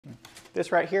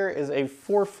This right here is a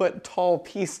 4-foot tall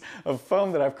piece of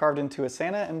foam that I've carved into a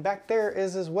Santa, and back there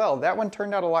is as well. That one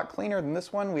turned out a lot cleaner than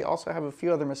this one. We also have a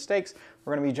few other mistakes.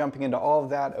 We're going to be jumping into all of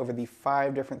that over the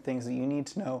 5 different things that you need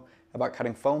to know about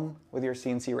cutting foam with your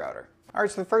CNC router. All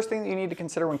right, so the first thing that you need to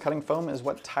consider when cutting foam is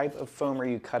what type of foam are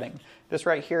you cutting. This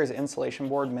right here is insulation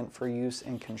board meant for use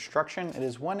in construction. It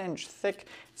is 1 inch thick.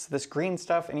 It's this green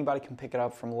stuff. Anybody can pick it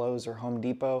up from Lowe's or Home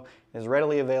Depot. It is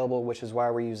readily available, which is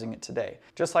why we're using it today.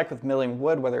 Just like with milling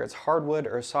wood, whether it's hardwood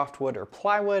or softwood or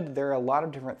plywood, there are a lot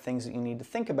of different things that you need to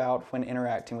think about when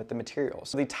interacting with the materials.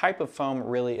 So the type of foam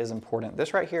really is important.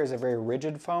 This right here is a very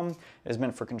rigid foam. It is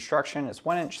meant for construction. It's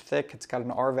 1 inch thick. It's got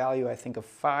an R value, I think, of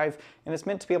 5, and it's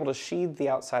meant to be able to sheathe the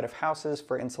outside of houses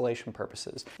for insulation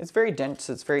purposes. It's very dense.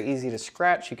 It's very easy to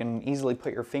scratch. You can easily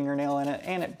put your fingernail in it,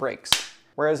 and it breaks.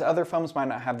 Whereas other foams might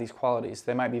not have these qualities.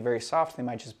 They might be very soft, they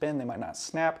might just bend, they might not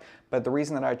snap, but the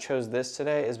reason that I chose this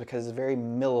today is because it's very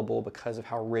millable because of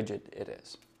how rigid it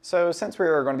is. So since we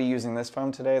are going to be using this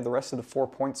foam today, the rest of the 4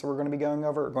 points that we're going to be going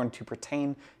over are going to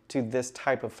pertain to this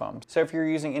type of foam. So if you're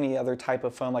using any other type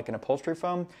of foam like an upholstery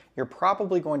foam, you're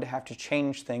probably going to have to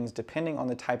change things depending on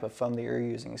the type of foam that you're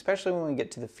using, especially when we get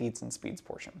to the feeds and speeds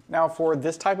portion. Now for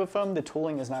this type of foam, the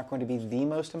tooling is not going to be the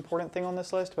most important thing on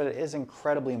this list, but it is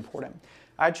incredibly important.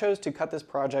 I chose to cut this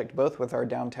project both with our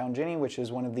Downtown Jenny, which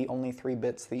is one of the only 3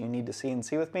 bits that you need to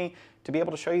CNC with me, to be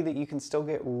able to show you that you can still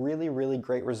get really, really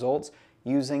great results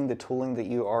using the tooling that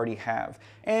you already have.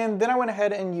 And then I went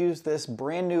ahead and used this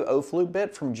brand new O-flute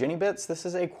bit from Jenny Bits. This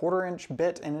is a 1/4 inch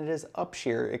bit and it is up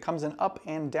shear. It comes in up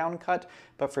and down cut,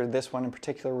 but for this one in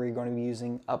particular, we're going to be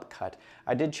using up cut.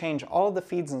 I did change all of the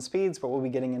feeds and speeds, but we'll be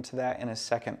getting into that in a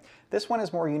second. This one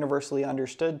is more universally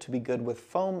understood to be good with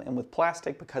foam and with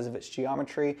plastic because of its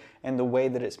geometry and the way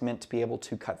that it's meant to be able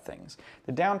to cut things.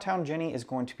 The Downtown Jenny is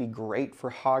going to be great for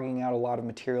hogging out a lot of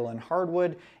material in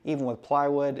hardwood, even with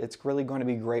plywood. It's really going to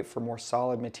be great for more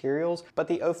solid materials, but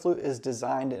the O-flute is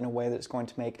designed in a way that's going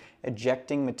to make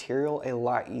ejecting material a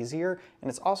lot easier, and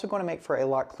it's also going to make for a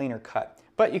lot cleaner cut.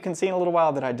 But you can see in a little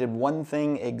while that I did one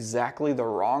thing exactly the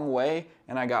wrong way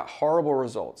and I got horrible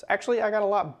results. Actually, I got a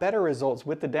lot better results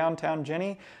with the Downtown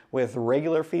Jenny with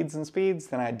regular feeds and speeds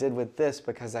than I did with this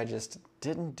because I just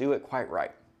didn't do it quite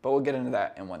right. But we'll get into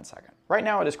that in 1 second. Right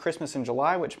now it is Christmas in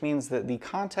July, which means that the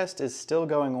contest is still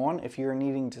going on. If you're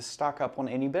needing to stock up on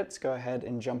any bits, go ahead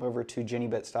and jump over to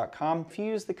jennybits.com. If you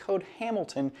use the code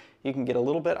Hamilton, you can get a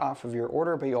little bit off of your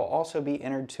order, but you'll also be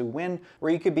entered to win,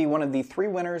 where you could be one of the 3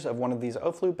 winners of one of these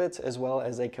O-flute bits, as well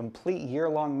as a complete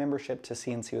year-long membership to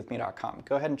cncwithme.com.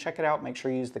 Go ahead and check it out. Make sure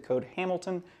you use the code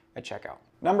Hamilton at checkout.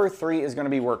 Number 3 is going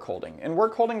to be work holding. And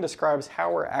work holding describes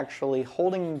how we're actually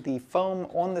holding the foam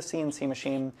on the CNC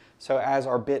machine, so as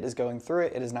our bit is going through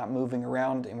it, it is not moving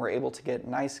around and we're able to get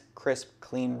nice, crisp,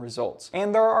 clean results.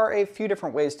 And there are a few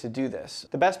different ways to do this.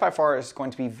 The best by far is going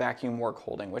to be vacuum work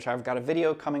holding, which I've got a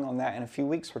video coming on that in a few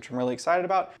weeks, which I'm really excited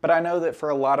about. But I know that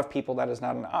for a lot of people that is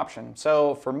not an option.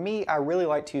 So for me, I really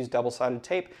like to use double-sided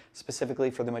tape, specifically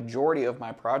for the majority of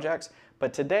my projects.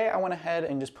 But today I went ahead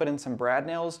and just put in some brad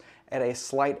nails at a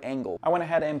slight angle. I went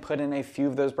ahead and put in a few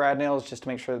of those brad nails just to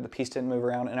make sure that the piece didn't move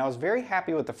around, and I was very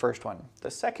happy with the first one.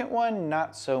 The second one,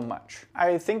 not so much.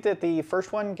 I think that the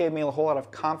first one gave me a whole lot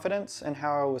of confidence in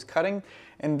how I was cutting,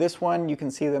 and this one, you can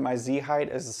see that my Z height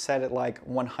is set at like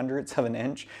 1/100ths of an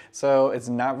inch, so it's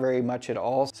not very much at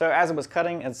all. So as it was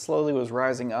cutting, it slowly was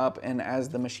rising up, and as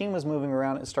the machine was moving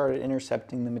around, it started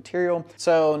intercepting the material.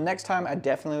 So next time, I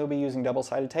definitely will be using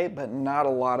double-sided tape, but not a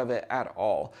lot of it at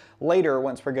all. Later,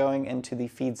 once we're going into the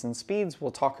feeds and speeds,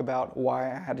 we'll talk about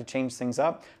why I had to change things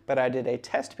up, but I did a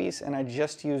test piece and I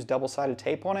just used double-sided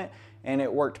tape on it, and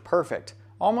it worked perfect.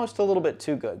 Almost a little bit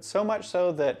too good. So much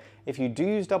so that if you do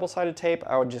use double-sided tape,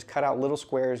 I would just cut out little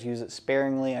squares, use it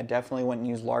sparingly. I definitely wouldn't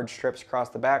use large strips across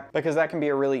the back because that can be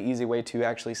a really easy way to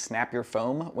actually snap your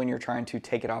foam when you're trying to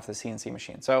take it off the CNC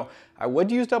machine. So I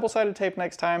would use double-sided tape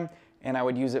next time, and I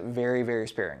would use it very, very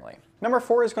sparingly. Number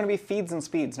 4 is going to be feeds and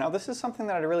speeds. Now this is something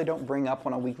that I really don't bring up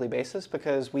on a weekly basis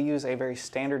because we use a very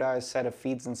standardized set of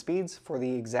feeds and speeds for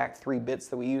the exact 3 bits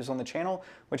that we use on the channel,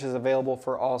 which is available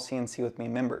for all CNC with Me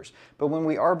members. But when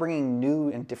we are bringing new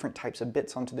and different types of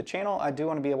bits onto the channel, I do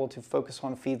want to be able to focus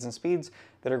on feeds and speeds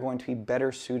that are going to be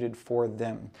better suited for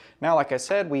them. Now, like I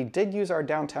said, we did use our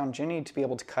Downtown Jenny to be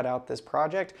able to cut out this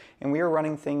project, and we are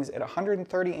running things at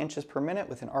 130 inches per minute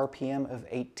with an RPM of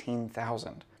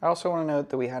 18,000. I also want to note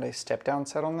that we had a step down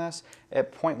set on this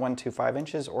at 0.125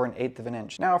 inches or 1/8 of an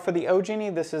inch. Now for the O-Jenny,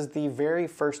 this is the very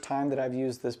first time that I've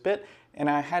used this bit, and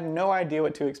I had no idea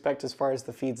what to expect as far as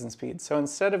the feeds and speeds. So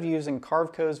instead of using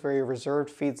Carveco's very reserved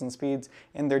feeds and speeds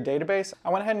in their database, I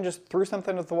went ahead and just threw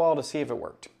something at the wall to see if it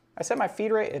worked. I set my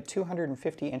feed rate at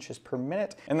 250 inches per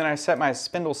minute, and then I set my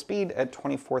spindle speed at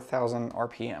 24,000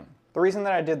 RPM. The reason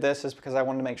that I did this is because I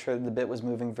wanted to make sure that the bit was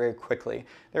moving very quickly.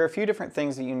 There are a few different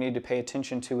things that you need to pay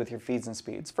attention to with your feeds and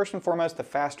speeds. First and foremost, the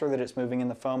faster that it's moving in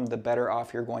the foam, the better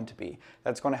off you're going to be.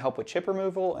 That's going to help with chip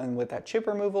removal, and with that chip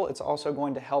removal, it's also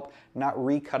going to help not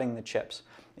recutting the chips.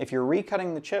 If you're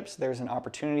recutting the chips, there's an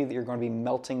opportunity that you're going to be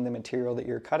melting the material that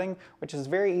you're cutting, which is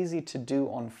very easy to do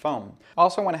on foam. I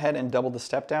also went ahead and doubled the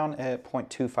step down at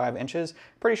 0.25 inches.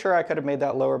 Pretty sure I could have made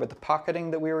that lower, but the pocketing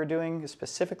that we were doing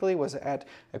specifically was at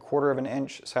 1/4 of an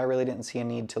inch, so I really didn't see a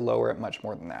need to lower it much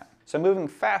more than that. So moving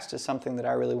fast is something that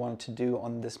I really wanted to do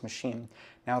on this machine.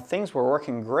 Now things were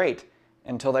working great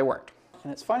until they weren't.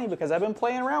 And it's funny because I've been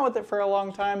playing around with it for a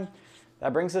long time.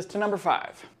 That brings us to number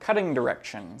 5, cutting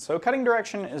direction. So cutting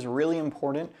direction is really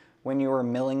important when you're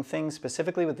milling things,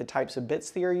 specifically with the types of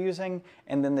bits that you're using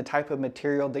and then the type of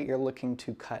material that you're looking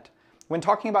to cut. When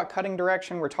talking about cutting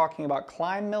direction, we're talking about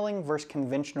climb milling versus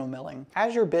conventional milling.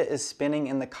 As your bit is spinning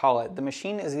in the collet, the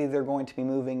machine is either going to be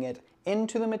moving it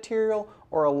into the material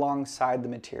or alongside the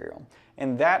material.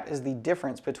 And that is the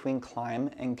difference between climb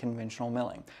and conventional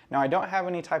milling. Now I don't have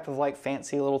any type of like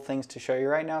fancy little things to show you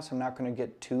right now, so I'm not going to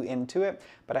get too into it,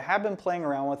 but I have been playing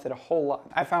around with it a whole lot.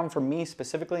 I found for me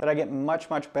specifically that I get much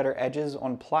better edges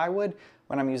on plywood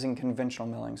when I'm using conventional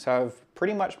milling. So I've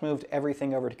pretty much moved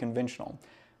everything over to conventional.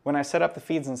 When I set up the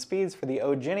feeds and speeds for the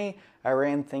Jenny, I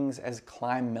ran things as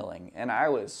climb milling, and I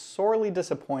was sorely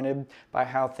disappointed by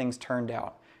how things turned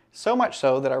out. So much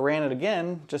so that I ran it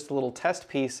again, just a little test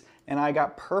piece, and I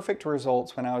got perfect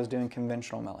results when I was doing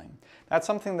conventional milling. That's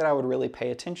something that I would really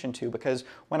pay attention to, because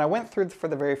when I went through for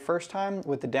the very first time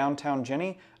with the Downtown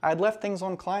Jenny, I'd left things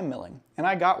on climb milling, and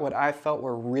I got what I felt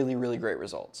were really great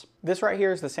results. This right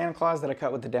here is the Santa Claus that I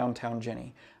cut with the Downtown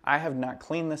Jenny. I have not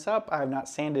cleaned this up, I have not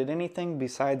sanded anything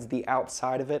besides the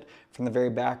outside of it from the very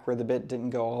back where the bit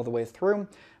didn't go all the way through.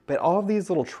 But all of these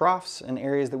little troughs and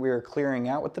areas that we were clearing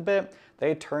out with the bit,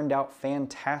 they turned out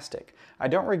fantastic. I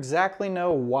don't exactly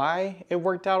know why it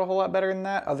worked out a whole lot better than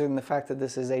that, other than the fact that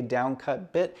this is a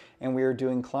downcut bit and we are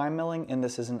doing climb milling, and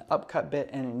this is an upcut bit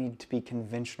and it needed to be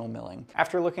conventional milling.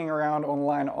 After looking around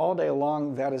online all day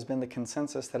long, that has been the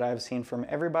consensus that I've seen from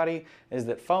everybody, is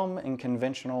that foam and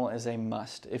conventional is a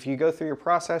must. If you go through your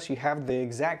process, you have the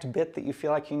exact bit that you feel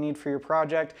like you need for your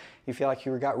project, you feel like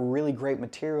you've got really great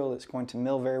material that's going to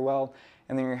mill very well,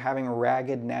 and then you're having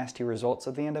ragged, nasty results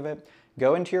at the end of it,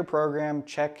 go into your program,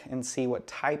 check and see what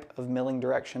type of milling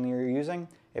direction you're using.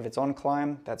 If it's on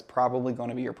climb, that's probably going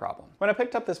to be your problem. When I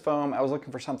picked up this foam, I was looking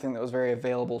for something that was very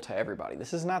available to everybody.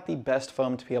 This is not the best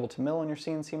foam to be able to mill on your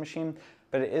CNC machine,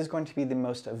 but it is going to be the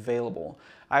most available.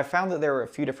 I found that there were a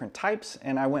few different types,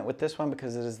 and I went with this one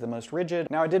because it is the most rigid.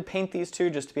 Now I did paint these two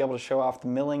just to be able to show off the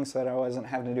milling so that I wasn't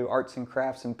having to do arts and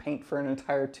crafts and paint for an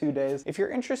entire 2 days. If you're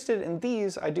interested in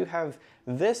these, I do have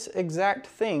this exact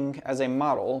thing as a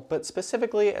model, but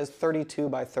specifically as 32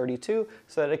 by 32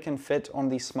 so that it can fit on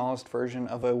the smallest version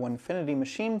of a Onefinity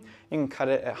machine. You can cut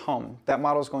it at home. That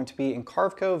model is going to be in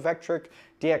Carveco, Vectric,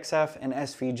 DXF, and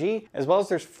SVG, as well as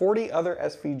there's 40 other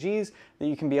SVGs that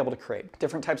you can be able to create.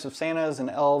 Different types of Santas and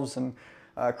elves and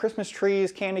Christmas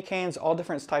trees, candy canes, all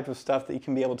different types of stuff that you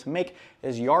can be able to make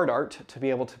as yard art to be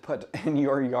able to put in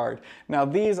your yard. Now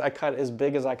these I cut as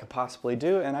big as I could possibly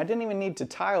do, and I didn't even need to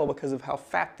tile because of how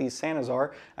fat these Santas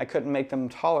are. I couldn't make them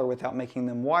taller without making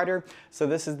them wider, so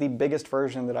this is the biggest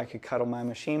version that I could cut on my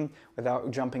machine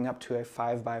without jumping up to a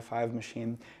 5x5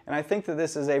 machine. And I think that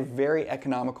this is a very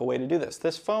economical way to do this.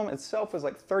 This foam itself is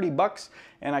like 30 bucks,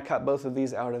 and I cut both of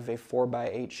these out of a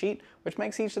 4x8 sheet, which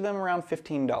makes each of them around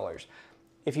 $15.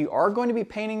 If you are going to be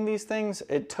painting these things,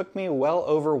 it took me well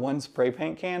over 1 spray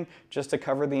paint can just to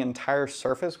cover the entire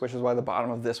surface, which is why the bottom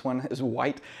of this one is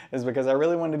white, is because I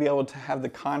really wanted to be able to have the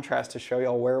contrast to show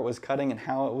y'all where it was cutting and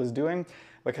how it was doing,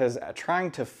 because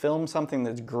trying to film something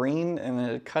that's green and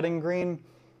then cutting green,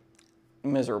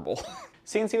 miserable.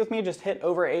 CNC with Me just hit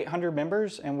over 800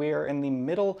 members, and we are in the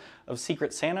middle of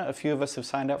Secret Santa. A few of us have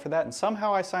signed up for that, and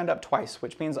somehow I signed up twice,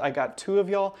 which means I got 2 of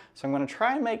y'all. So I'm going to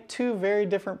try and make 2 very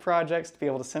different projects to be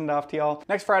able to send off to y'all.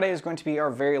 Next Friday is going to be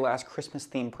our very last Christmas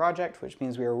themed project, which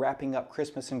means we are wrapping up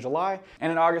Christmas in July. And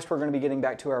in August, we're going to be getting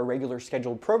back to our regular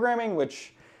scheduled programming,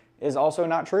 which is also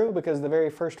not true, because the very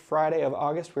first Friday of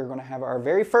August, we're going to have our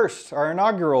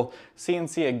inaugural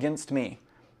CNC Against Me.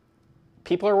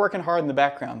 People are working hard in the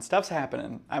background. Stuff's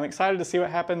happening. I'm excited to see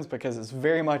what happens because it's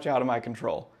very much out of my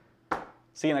control.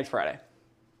 See you next Friday.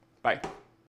 Bye.